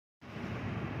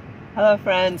Hello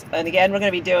friends, and again we're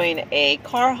going to be doing a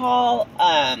car haul.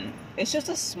 It's just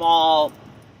a small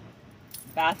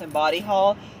Bath and Body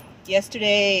haul.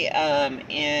 Yesterday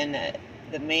in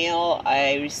the mail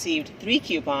I received 3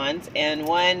 coupons, and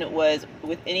one was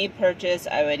with any purchase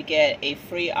I would get a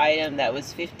free item that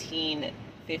was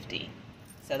 $15.50.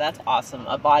 So that's awesome,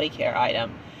 a body care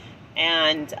item.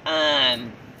 And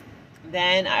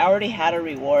then I already had a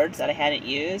rewards that I hadn't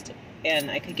used, and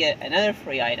I could get another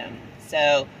free item.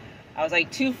 So I was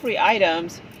like, 2 free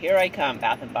items, here I come,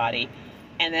 Bath and Body.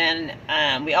 And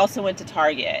then we also went to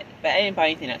Target, but I didn't buy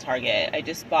anything at Target. I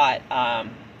just bought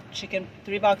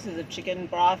 3 boxes of chicken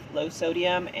broth, low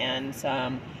sodium, and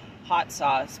some hot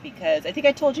sauce, because I think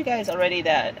I told you guys already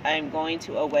that I'm going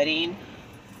to a wedding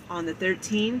on the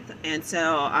 13th, and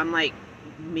so I'm like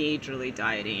majorly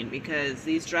dieting because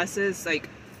these dresses, like,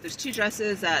 there's 2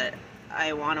 dresses that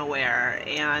I want to wear,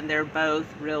 and they're both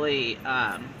really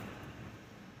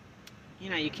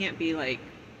you can't be like,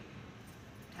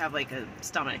 have like a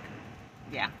stomach.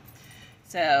 Yeah.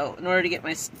 So in order to get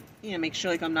my, make sure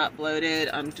like I'm not bloated,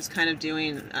 I'm just kind of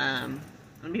doing, I'm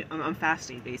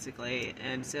fasting basically.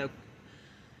 And so,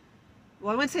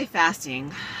 well, I wouldn't say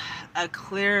fasting, a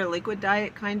clear liquid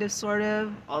diet kind of, sort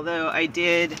of, although I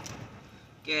did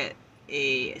get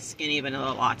a skinny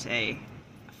vanilla latte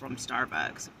from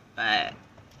Starbucks. But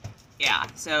yeah,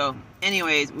 so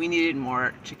anyways, we needed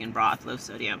more chicken broth, low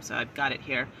sodium, so I've got it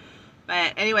here.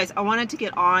 But anyways, I wanted to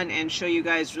get on and show you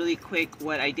guys really quick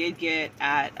what I did get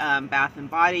at Bath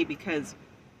 & Body, because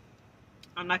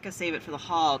I'm not going to save it for the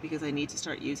haul because I need to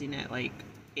start using it like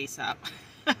ASAP.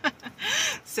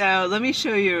 So let me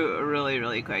show you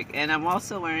really quick. And I'm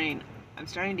also wearing, I'm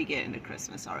starting to get into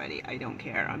Christmas already. I don't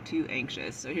care. I'm too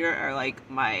anxious. So here are like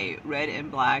my red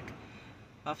and black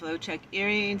buffalo check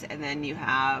earrings, and then you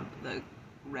have the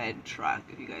red truck,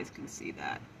 if you guys can see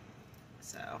that.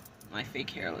 So my fake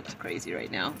hair looks crazy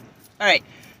right now. Alright,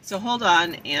 so hold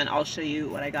on and I'll show you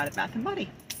what I got at Bath & Body.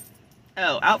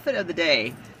 Oh, outfit of the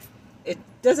day. It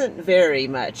doesn't vary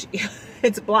much.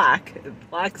 It's black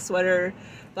sweater,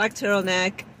 black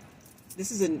turtleneck. This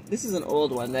is an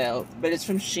old one though, but it's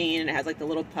from Shein, and it has like the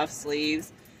little puff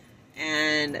sleeves.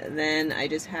 And then I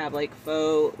just have like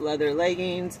faux leather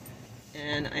leggings.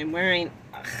 And I'm wearing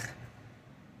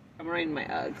my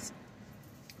Uggs.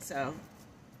 So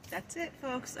that's it,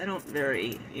 folks. I don't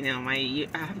vary,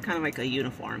 I have kind of like a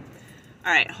uniform.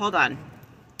 All right, hold on.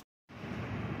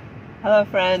 Hello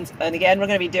friends, and again we're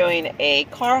going to be doing a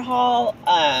car haul.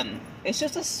 It's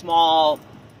just a small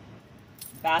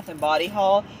Bath and Body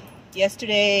haul.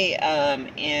 Yesterday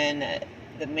in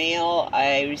the mail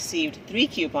I received 3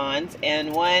 coupons,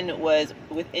 and one was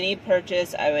with any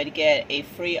purchase I would get a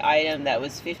free item that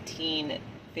was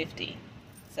 $15.50.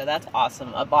 So that's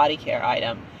awesome, a body care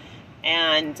item.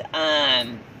 And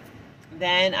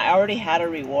then I already had a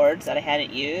rewards that I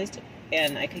hadn't used,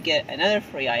 and I could get another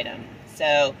free item.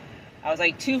 So I was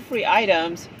like, 2 free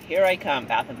items, here I come,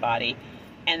 Bath and Body.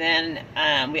 And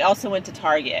then we also went to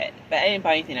Target, but I didn't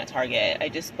buy anything at Target. I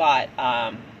just bought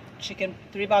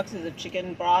 3 boxes of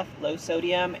chicken broth, low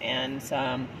sodium, and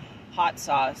some hot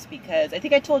sauce, because I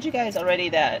think I told you guys already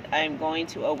that I'm going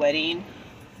to a wedding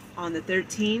on the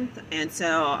 13th, and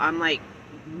so I'm like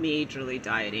majorly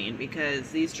dieting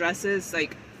because these dresses,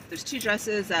 like, there's 2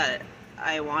 dresses that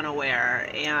I want to wear,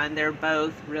 and they're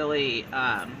both really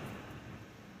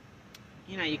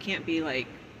you can't be like,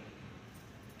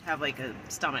 have like a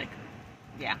stomach.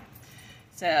 Yeah.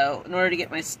 So in order to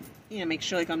get my, make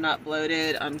sure like I'm not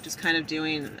bloated, I'm just kind of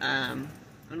doing, I'm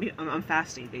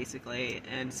fasting basically.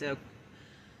 And so,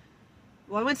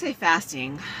 well, I wouldn't say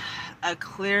fasting, a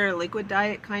clear liquid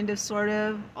diet kind of, sort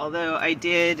of, although I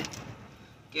did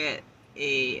get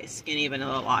a skinny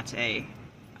vanilla latte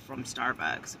from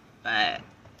Starbucks. But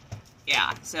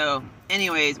yeah, so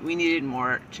anyways, we needed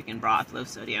more chicken broth, low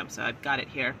sodium, so I've got it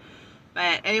here.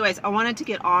 But anyways, I wanted to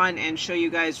get on and show you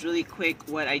guys really quick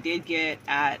what I did get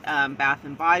at Bath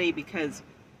 & Body, because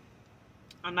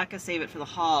I'm not going to save it for the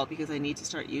haul because I need to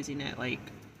start using it like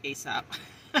ASAP.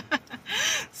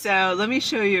 So let me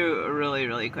show you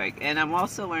really quick. And I'm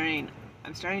also wearing,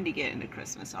 I'm starting to get into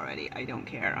Christmas already. I don't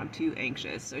care. I'm too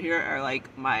anxious. So here are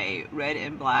like my red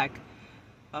and black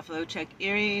buffalo check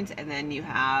earrings, and then you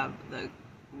have the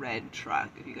red truck,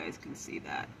 if you guys can see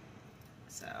that.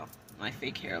 So my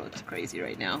fake hair looks crazy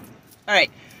right now.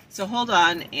 Alright, so hold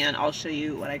on and I'll show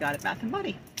you what I got at Bath &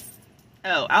 Body.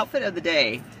 Oh, outfit of the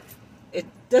day. It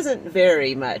doesn't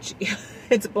vary much.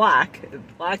 It's black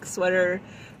sweater,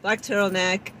 black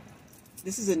turtleneck.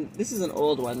 This is an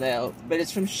old one though, but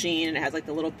it's from Shein, and it has like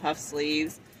the little puff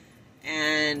sleeves.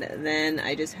 And then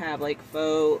I just have like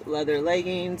faux leather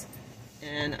leggings.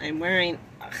 And I'm wearing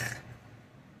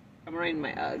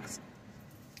my Uggs.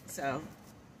 So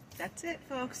that's it,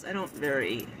 folks. I don't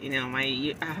very,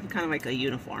 I have kind of like a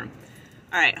uniform.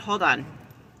 All right, hold on.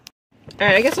 All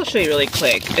right, I guess I'll show you really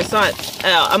quick. It's not,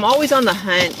 I'm always on the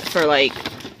hunt for like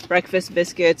breakfast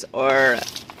biscuits or,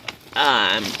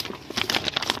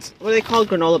 what are they called?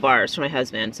 Granola bars for my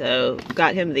husband. So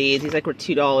got him these. These like were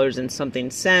 $2 and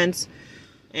something cents.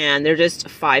 And they're just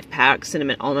 5-pack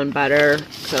cinnamon almond butter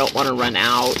because I don't want to run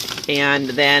out. And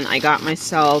then I got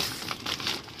myself,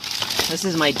 this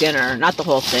is my dinner, not the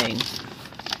whole thing,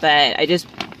 but I just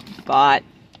bought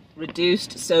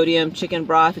reduced sodium chicken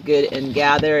broth, Good and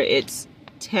Gather. It's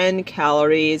 10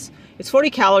 calories. It's 40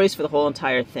 calories for the whole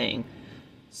entire thing.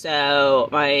 So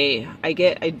I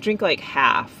drink like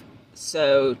half,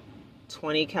 so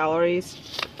 20 calories.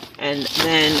 And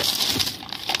then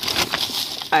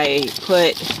I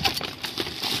put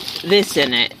this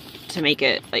in it to make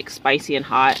it like spicy and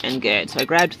hot and good. So I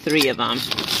grabbed 3 of them.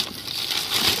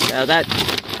 So that,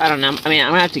 I don't know. I mean,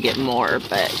 I'm gonna have to get more,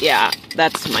 but yeah,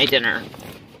 that's my dinner.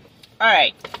 All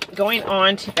right, going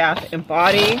on to Bath and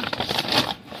Body.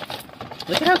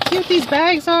 Look at how cute these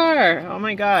bags are. Oh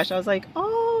my gosh, I was like,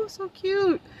 oh, so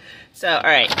cute. So, all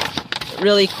right,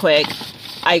 really quick.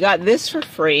 I got this for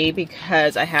free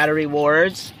because I had a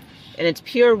rewards. And it's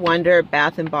Pure Wonder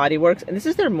Bath and Body Works. And this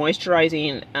is their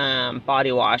moisturizing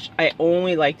body wash. I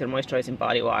only like their moisturizing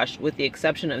body wash with the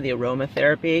exception of the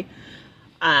aromatherapy.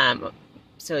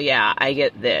 So yeah, I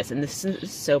get this. And this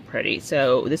is so pretty.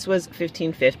 So this was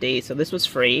 $15.50. So this was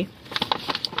free.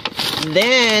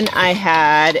 Then I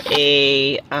had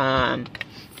a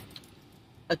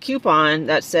coupon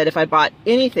that said if I bought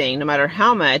anything, no matter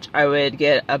how much, I would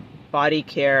get a body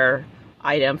care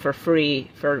item for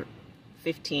free for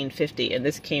 $15.50, and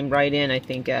this came right in. I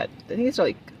think it's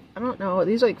like, I don't know,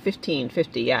 these are like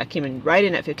 $15.50. Yeah, it came in right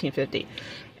in at $15.50.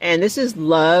 And this is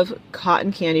Love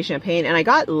Cotton Candy Champagne, and I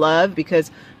got Love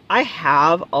because I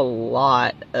have a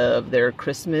lot of their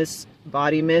Christmas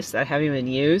body mist that I haven't even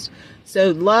used.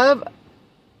 So Love,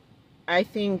 I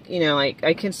think, like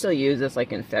I can still use this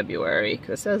like in February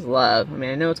because it says Love. I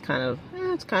mean, I know it's kind of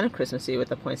Christmassy with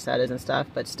the poinsettias and stuff,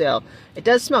 but still, it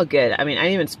does smell good. I mean, I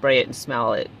didn't even spray it and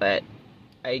smell it, but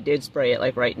I did spray it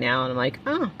like right now, and I'm like,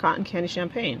 oh, cotton candy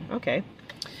champagne. Okay.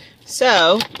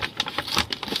 So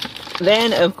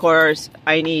then, of course,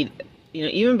 I need,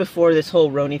 even before this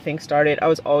whole Roni thing started, I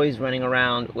was always running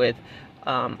around with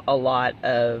a lot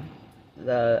of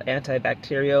the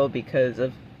antibacterial because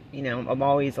of, I'm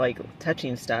always like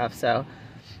touching stuff. So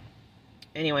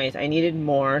anyways, I needed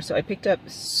more. So I picked up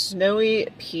Snowy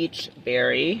Peach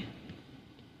Berry.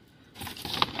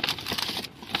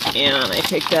 And I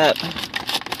picked up,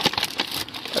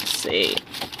 let's see,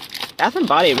 Bath and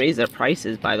Body raised their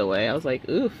prices, by the way. I was like,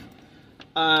 oof.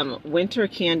 Winter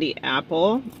Candy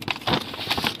Apple.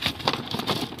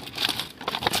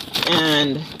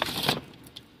 And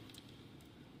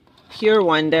Pure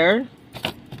Wonder.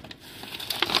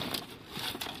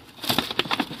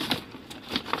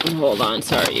 Hold on,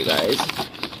 sorry you guys.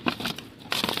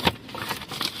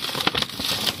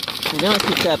 I know I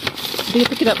picked up,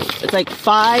 it's like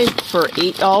 5 for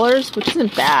 $8, which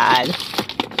isn't bad,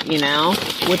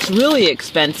 What's really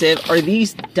expensive are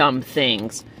these dumb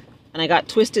things. And I got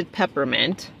Twisted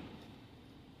Peppermint.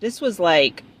 This was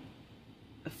like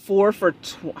 4 for,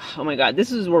 oh my god,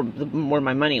 this is where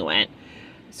my money went.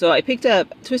 So I picked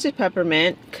up Twisted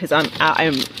Peppermint because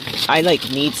I like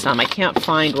need some. I can't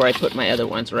find where I put my other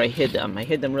ones, where I hid them. I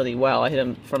hid them really well. I hid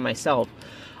them from myself.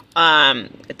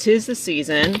 'Tis the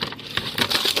Season.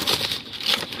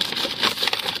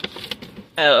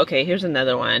 Oh, okay, here's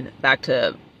another one. Back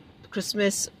to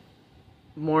Christmas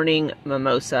Morning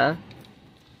Mimosa.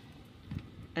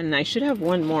 And I should have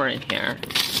one more in here.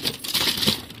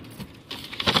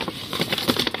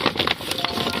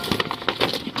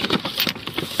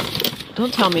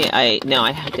 Don't tell me no,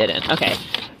 I didn't. Okay.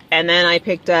 And then I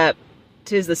picked up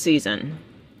 'Tis the Season.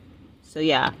 So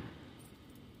yeah.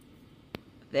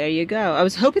 There you go. I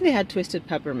was hoping they had Twisted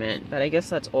Peppermint, but I guess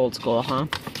that's old school, huh?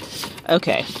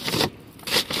 Okay.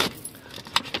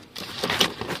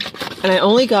 And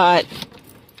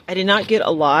I did not get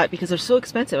a lot because they're so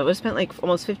expensive. I would have spent like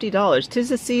almost $50. 'Tis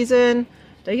the Season.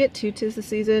 Did I get 2 'Tis the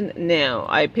Season? No.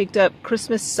 I picked up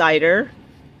Christmas Cider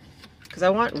because I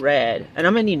want red. And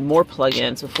I'm going to need more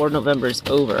plugins before November's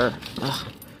over. Ugh.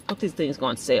 Hope these things go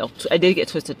on sale. I did get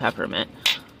Twisted Peppermint.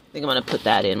 I think I'm going to put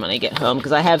that in when I get home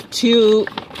because I have two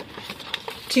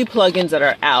plugins that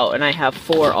are out and I have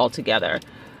 4 altogether.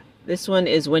 This one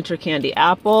is Winter Candy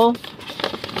Apple.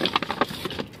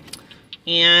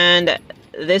 And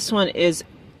this one is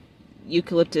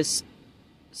Eucalyptus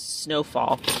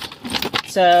snowfall.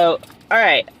 So,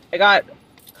 alright, I got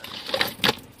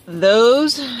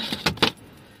those,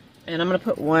 and I'm gonna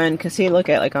put one, cause see, look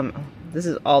at, like, this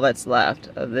is all that's left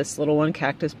of this little one,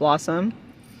 Cactus Blossom.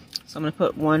 So I'm gonna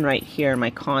put one right here in my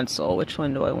console. Which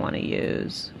one do I want to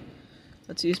use?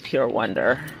 Let's use Pure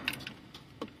Wonder.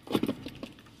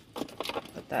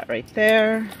 Put that right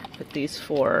there. Put these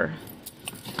 4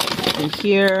 in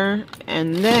here,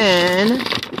 and then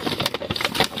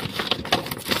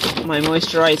my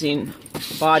moisturizing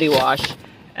body wash.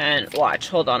 And watch,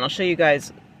 hold on, I'll show you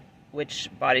guys which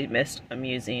body mist I'm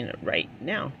using right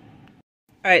now.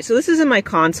 Alright, so this is in my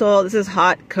console. This is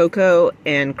Hot Cocoa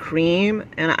and Cream,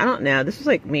 and I don't know, this was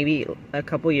like maybe a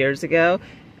couple years ago.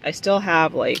 I still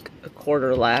have like a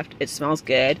quarter left. It smells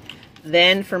good.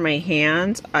 Then for my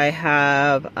hands, I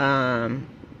have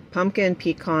Pumpkin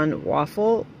Pecan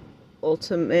Waffle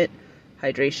Ultimate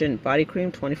Hydration Body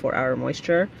Cream, 24-hour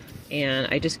moisture, and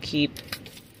I just keep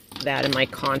that in my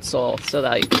console so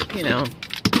that, you know,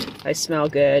 I smell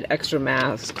good. Extra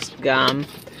masks, gum.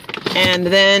 And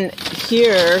then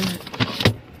here,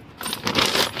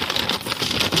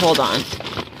 hold on.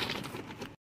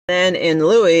 Then in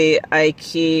Louis, I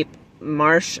keep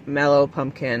Marshmallow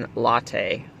Pumpkin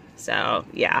Latte. So,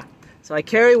 yeah. So I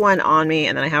carry one on me,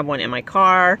 and then I have one in my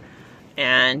car.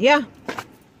 And, yeah.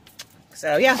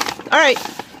 So, yeah. Alright.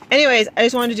 Anyways, I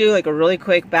just wanted to do, like, a really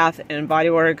quick Bath and Body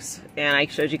Works. And I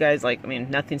showed you guys, like, I mean,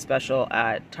 nothing special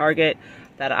at Target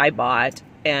that I bought.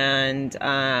 And,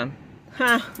 now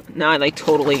I, like,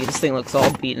 totally, this thing looks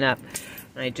all beaten up.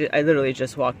 And I literally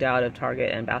just walked out of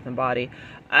Target and Bath and Body.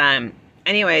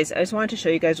 Anyways, I just wanted to show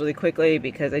you guys really quickly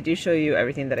because I do show you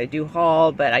everything that I do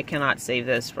haul, but I cannot save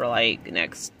this for like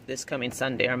this coming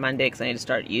Sunday or Monday because I need to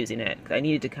start using it. I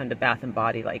needed to come to Bath and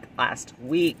Body like last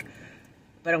week,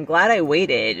 but I'm glad I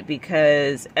waited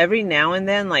because every now and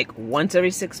then, like once every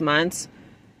 6 months,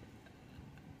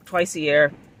 twice a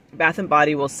year, Bath and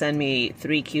Body will send me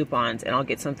 3 coupons and I'll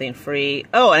get something free.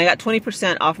 Oh, and I got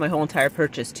 20% off my whole entire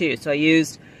purchase too. So I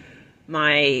used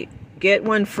my get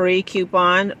one free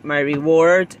coupon, my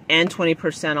rewards, and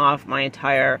 20% off my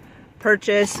entire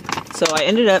purchase. So I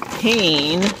ended up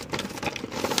paying,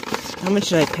 how much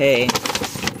did I pay?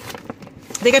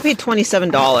 I think I paid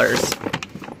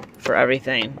 $27 for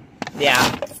everything.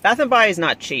 Yeah, Bath and Body is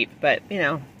not cheap, but you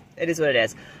know, it is what it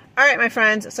is. Alright, my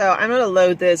friends, so I'm going to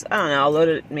load this, I don't know, I'll load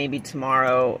it maybe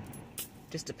tomorrow,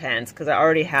 just depends, because I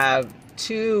already have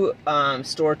 2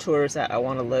 store tours that I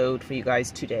want to load for you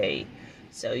guys today.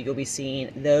 So you'll be seeing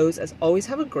those. As always,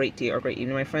 have a great day or great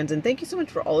evening, my friends. And thank you so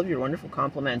much for all of your wonderful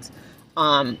compliments.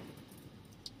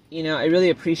 You know, I really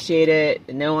appreciate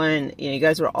it. No one, you know, you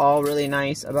guys were all really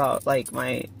nice about, like,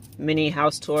 my mini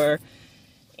house tour.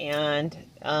 And,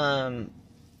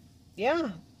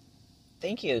 yeah,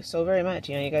 thank you so very much.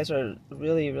 You know, you guys are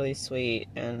really, really sweet.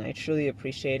 And I truly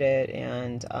appreciate it.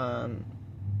 And,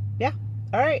 yeah.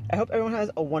 All right, I hope everyone has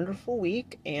a wonderful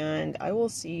week, and I will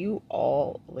see you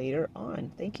all later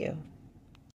on. Thank you.